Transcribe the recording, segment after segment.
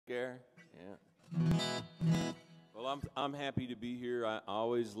scare? Yeah. Well, I'm happy to be here. I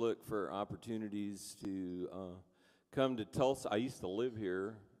always look for opportunities to come to Tulsa. I used to live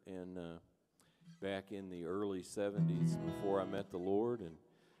here back in the early 70s before I met the Lord, and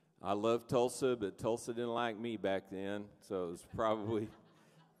I loved Tulsa, but Tulsa didn't like me back then, so it was probably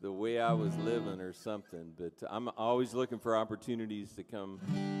the way I was living or something. But I'm always looking for opportunities to come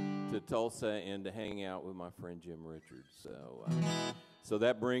to Tulsa and to hang out with my friend Jimmie Bratcher. So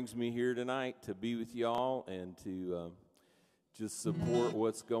that brings me here tonight to be with y'all and to just support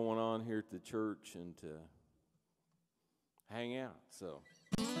what's going on here at the church and to hang out. So.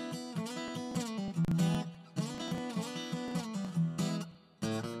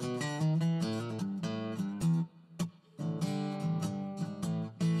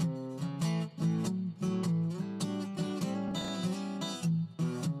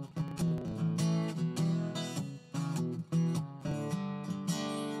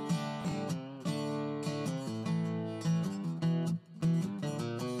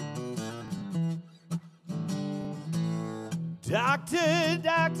 Doctor,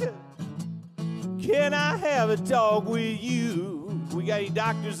 doctor, can I have a talk with you? We got any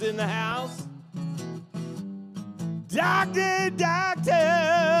doctors in the house? Doctor, doctor,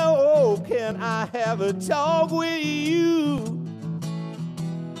 oh, can I have a talk with you?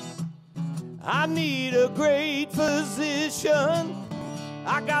 I need a great physician.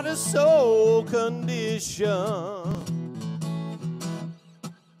 I got a soul condition.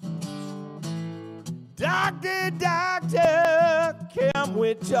 Doctor, doctor, can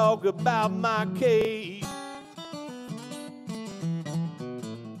we talk about my case?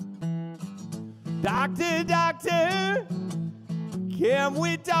 Doctor, doctor, can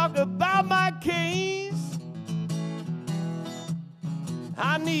we talk about my case?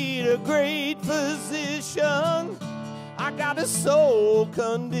 I need a great physician. I got a soul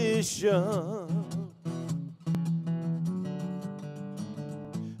condition.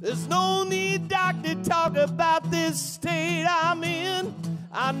 There's no need, doctor, talk about this state I'm in.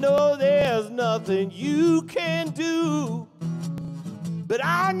 I know there's nothing you can do, but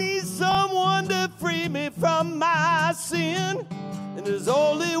I need someone to free me from my sin, and there's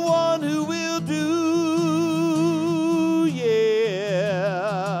only one who will do,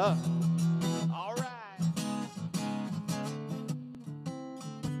 yeah. All right.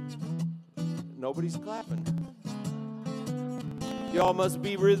 Nobody's clapping. Y'all must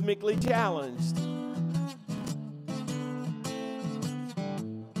be rhythmically challenged.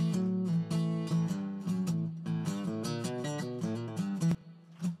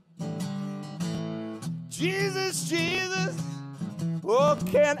 Jesus, Jesus, oh,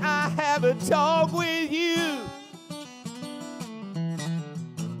 can I have a talk with you?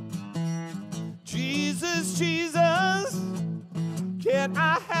 Jesus, Jesus, can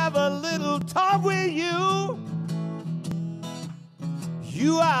I have a little talk with you?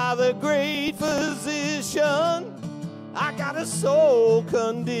 You are the great physician. I got a soul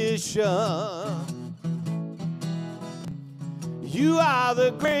condition. You are the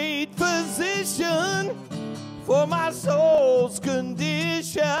great physician for my soul's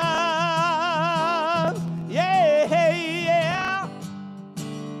condition. Yeah, yeah.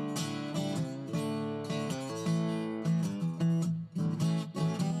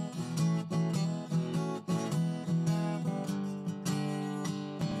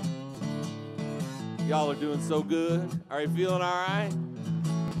 Y'all are doing so good. Are you feeling all right?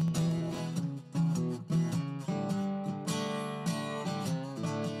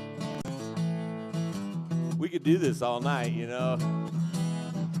 We could do this all night, you know.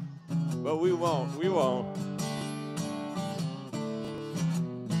 But we won't. We won't.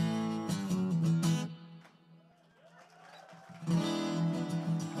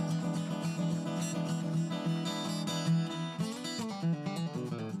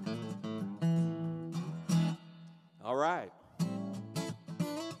 All right.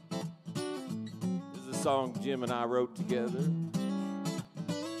 This is a song Jim and I wrote together.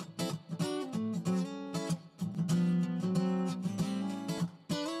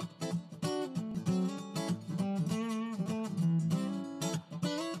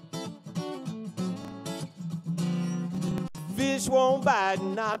 Fish won't bite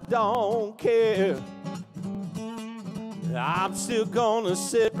and I don't care. I'm still gonna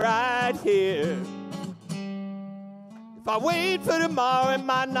sit right here. If I wait for tomorrow, it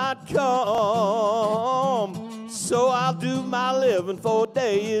might not come. So I'll do my living before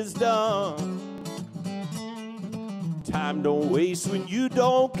day is done. Time don't waste when you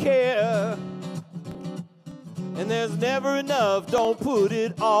don't care. And there's never enough, don't put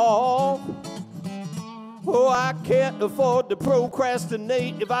it off. Oh, I can't afford to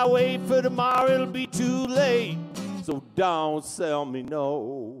procrastinate. If I wait for tomorrow, it'll be too late. So don't sell me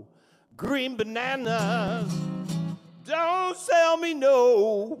no green bananas. Don't sell me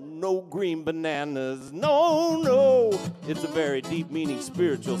no green bananas. No, no. It's a very deep meaning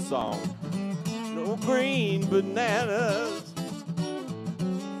spiritual song. No green bananas.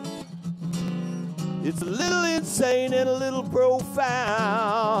 It's a little insane and a little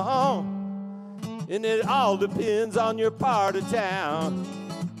profound. And it all depends on your part of town.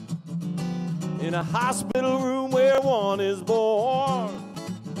 In a hospital room where one is born,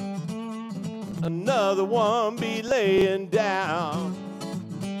 another one be laying down.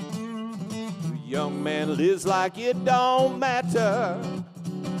 The young man lives like it don't matter,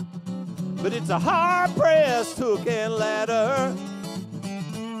 but it's a hard-pressed hook and ladder.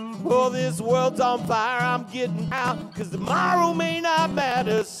 Oh, this world's on fire, I'm getting out, 'cause tomorrow may not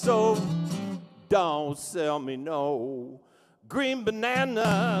matter. So don't sell me no green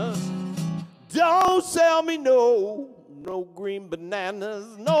bananas. Don't sell me no green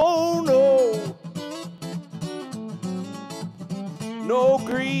bananas. No, no. No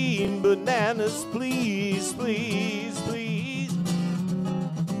green bananas, please, please, please.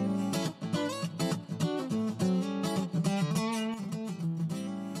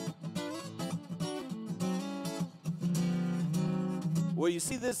 Well, you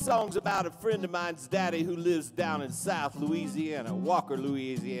see, this song's about a friend of mine's daddy who lives down in South Louisiana, Walker,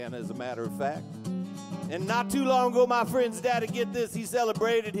 Louisiana, as a matter of fact. And not too long ago, my friend's daddy, get this, he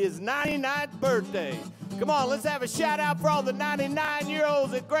celebrated his 99th birthday. Come on, let's have a shout out for all the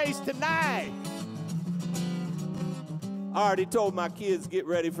 99-year-olds at Grace tonight. I already told my kids, get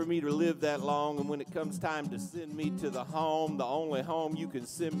ready for me to live that long, and when it comes time to send me to the home, the only home you can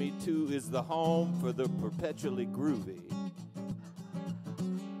send me to is the home for the perpetually groovy.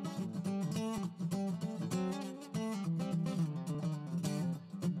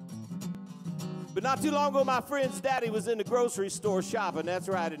 But not too long ago, my friend's daddy was in the grocery store shopping. That's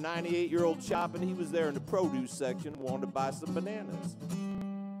right, a 98-year-old shopping. He was there in the produce section, wanted to buy some bananas.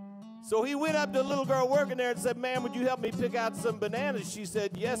 So he went up to a little girl working there and said, "Ma'am, would you help me pick out some bananas?" She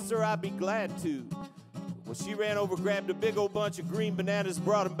said, "Yes, sir, I'd be glad to." Well, she ran over, grabbed a big old bunch of green bananas,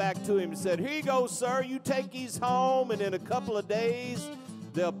 brought them back to him and said, "Here you go, sir. You take these home, and in a couple of days,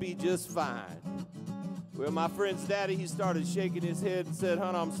 they'll be just fine." Well, my friend's daddy, he started shaking his head and said,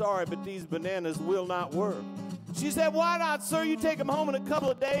 "Honey, I'm sorry, but these bananas will not work." She said, "Why not, sir? You take them home in a couple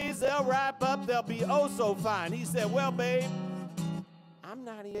of days, they'll ripe up, they'll be oh so fine." He said, "Well, babe, I'm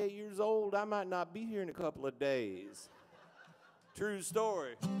 98 years old. I might not be here in a couple of days." True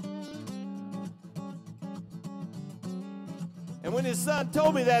story. And when his son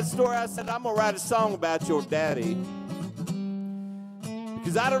told me that story, I said, "I'm going to write a song about your daddy.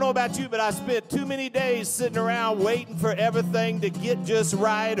 Because I don't know about you, but I spent too many days sitting around waiting for everything to get just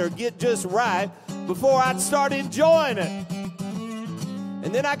right or get just right before I'd start enjoying it. And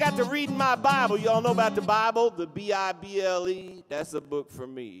then I got to reading my Bible. Y'all know about the Bible, the Bible. That's a book for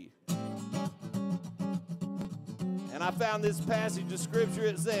me. And I found this passage of Scripture.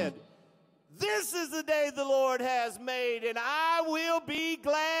 It said, "This is the day the Lord has made, and I will be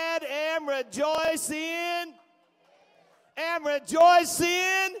glad and rejoice in." And rejoice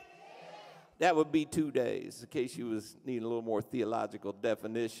in. That would be 2 days, in case you was needing a little more theological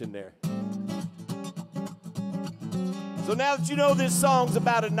definition there. So now that you know this song's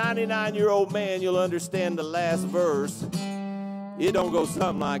about a 99-year-old man, you'll understand the last verse. It don't go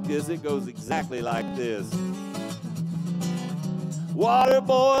something like this. It goes exactly like this. Water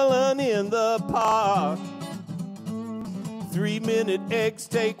boiling in the pot. 3-minute eggs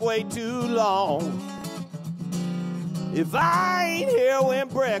take way too long. If I ain't here when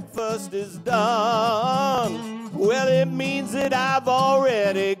breakfast is done, well, it means that I've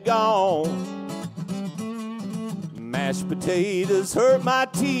already gone. Mashed potatoes hurt my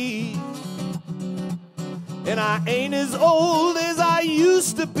teeth, and I ain't as old as I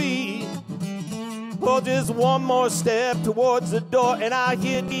used to be. Oh, just one more step towards the door, and I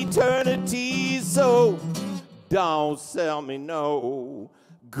hit eternity. So don't sell me no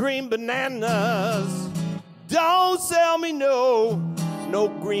green bananas. Don't sell me no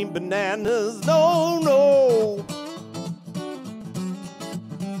green bananas, no, no.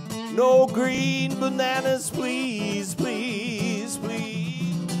 No green bananas, please, please,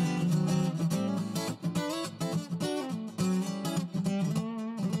 please.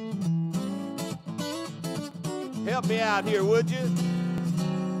 Help me out here, would you?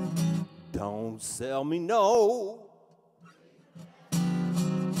 Don't sell me no.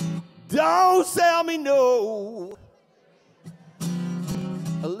 Don't sell me no.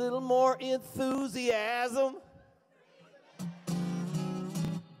 A little more enthusiasm.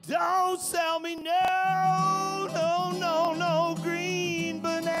 Don't sell me no green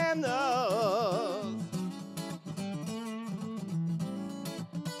bananas.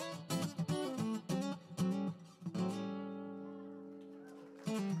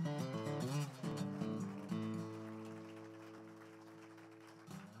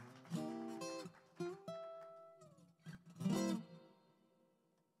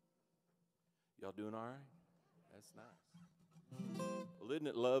 Y'all doing all right? That's nice. Well, isn't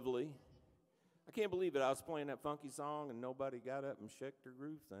it lovely? I can't believe it. I was playing that funky song and nobody got up and shook their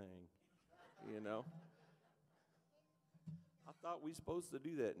groove thing, you know. I thought we were supposed to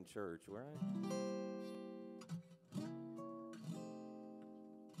do that in church, right?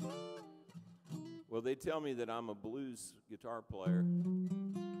 Well, they tell me that I'm a blues guitar player.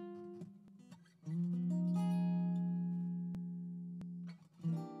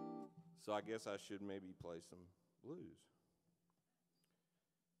 So I guess I should maybe play some blues.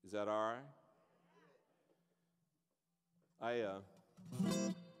 Is that all right?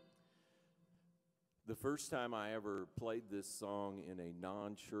 The first time I ever played this song in a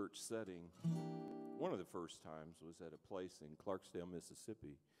non-church setting, one of the first times was at a place in Clarksdale,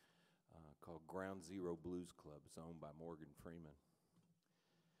 Mississippi, called Ground Zero Blues Club. It's owned by Morgan Freeman.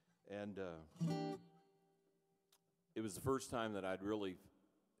 And it was the first time that I'd really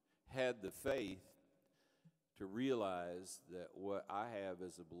had the faith to realize that what I have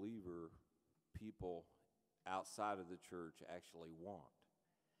as a believer, people outside of the church actually want.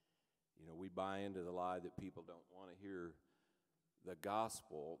 You know, we buy into the lie that people don't want to hear the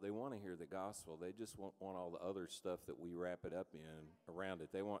gospel. They want to hear the gospel. They just want all the other stuff that we wrap it up in around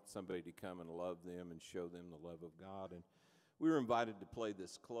it. They want somebody to come and love them and show them the love of God. And we were invited to play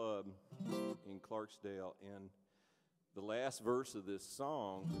this club in Clarksdale, and the last verse of this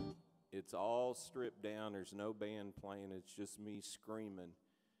song, it's all stripped down. There's no band playing. It's just me screaming,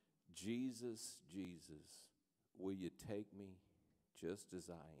 Jesus, Jesus, will you take me just as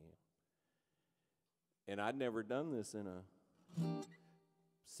I am? And I'd never done this in a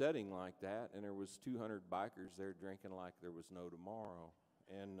setting like that, and there was 200 bikers there drinking like there was no tomorrow.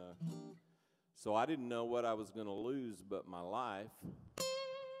 And so I didn't know what I was going to lose but my life.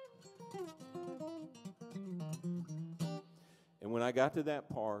 And when I got to that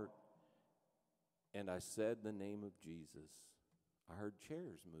part and I said the name of Jesus, I heard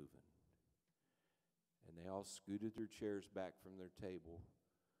chairs moving. And they all scooted their chairs back from their table,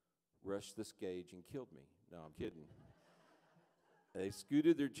 rushed the stage, and killed me. No, I'm kidding. They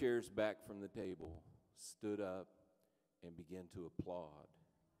scooted their chairs back from the table, stood up, and began to applaud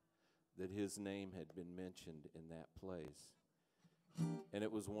that his name had been mentioned in that place. And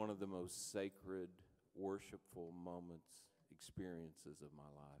it was one of the most sacred, worshipful moments, experiences of my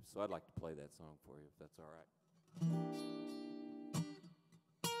life. So I'd like to play that song for you, if that's all right.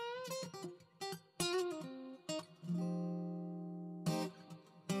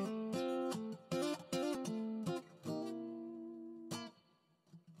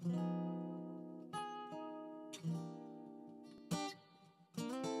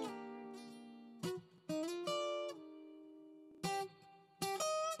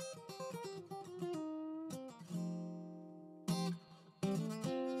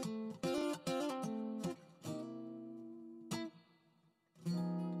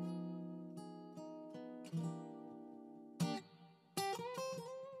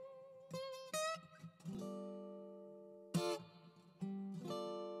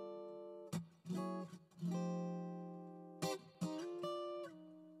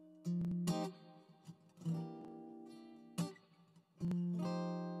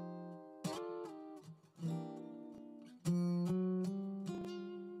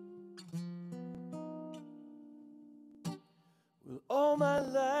 All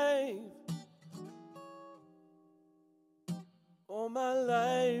my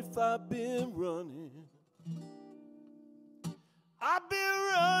life I've been running. I've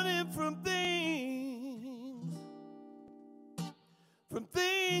been running from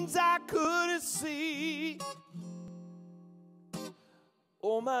things I couldn't see.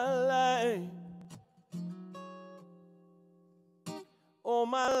 All my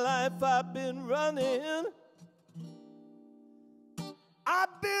life I've been running.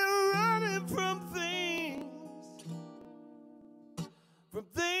 I've been running from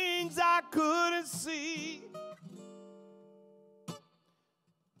things I couldn't see.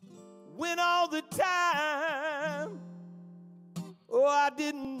 When all the time, oh, I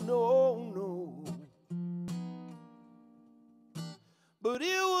didn't know, no. But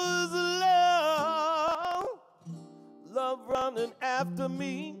it was love running after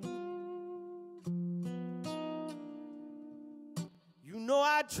me.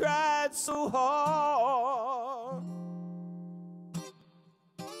 I tried so hard,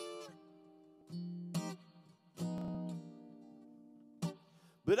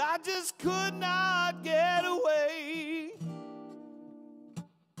 but I just could not get away.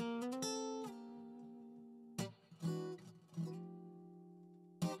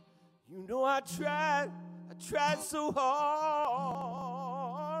 You know I tried so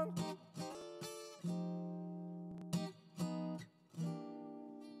hard,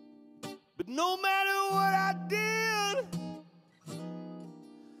 but no matter what I did,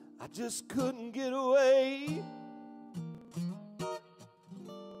 I just couldn't get away.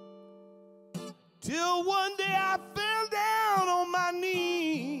 Till one day I fell down on my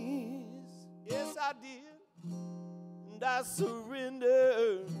knees. Yes, I did. And I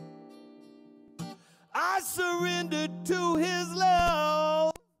surrendered. I surrendered to his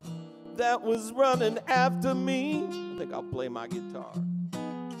love that was running after me. I think I'll play my guitar.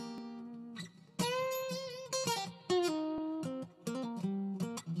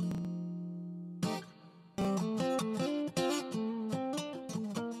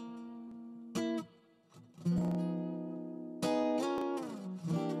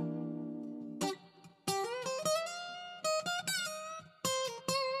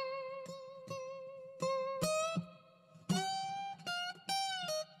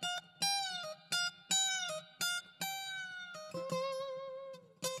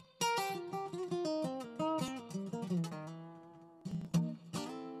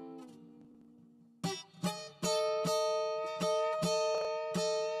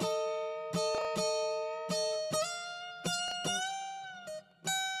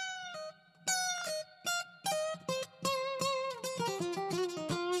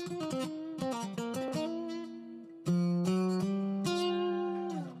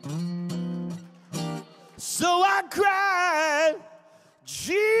 So I cried,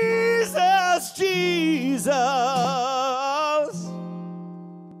 Jesus, Jesus.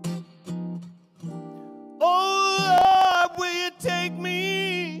 Oh Lord, will you take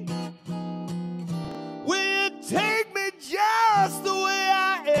me? Will you take me just the way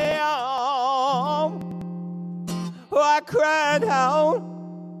I am? Oh, I cried out,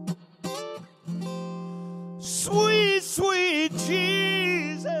 sweet, sweet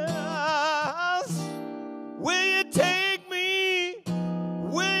Jesus. Will you take me?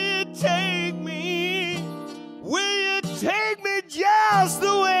 Will you take me? Will you take me just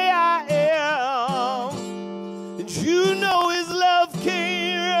the way I am? And you know his love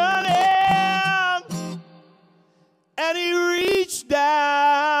came running, and he reached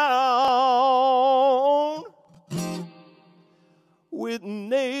down with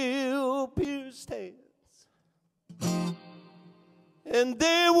nail-pierced hands, and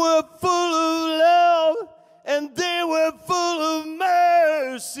they were full of love, and they were full of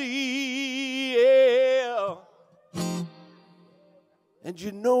mercy, yeah. And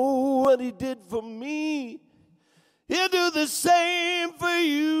you know what he did for me? He'll do the same for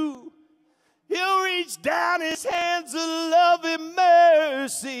you. He'll reach down his hands of love and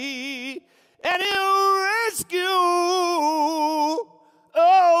mercy, and he'll rescue.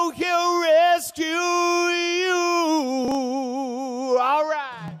 Oh, he'll rescue you. All right.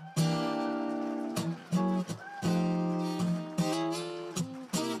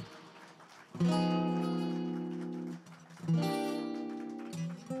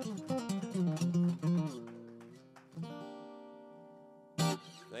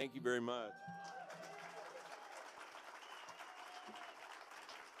 Thank you very much.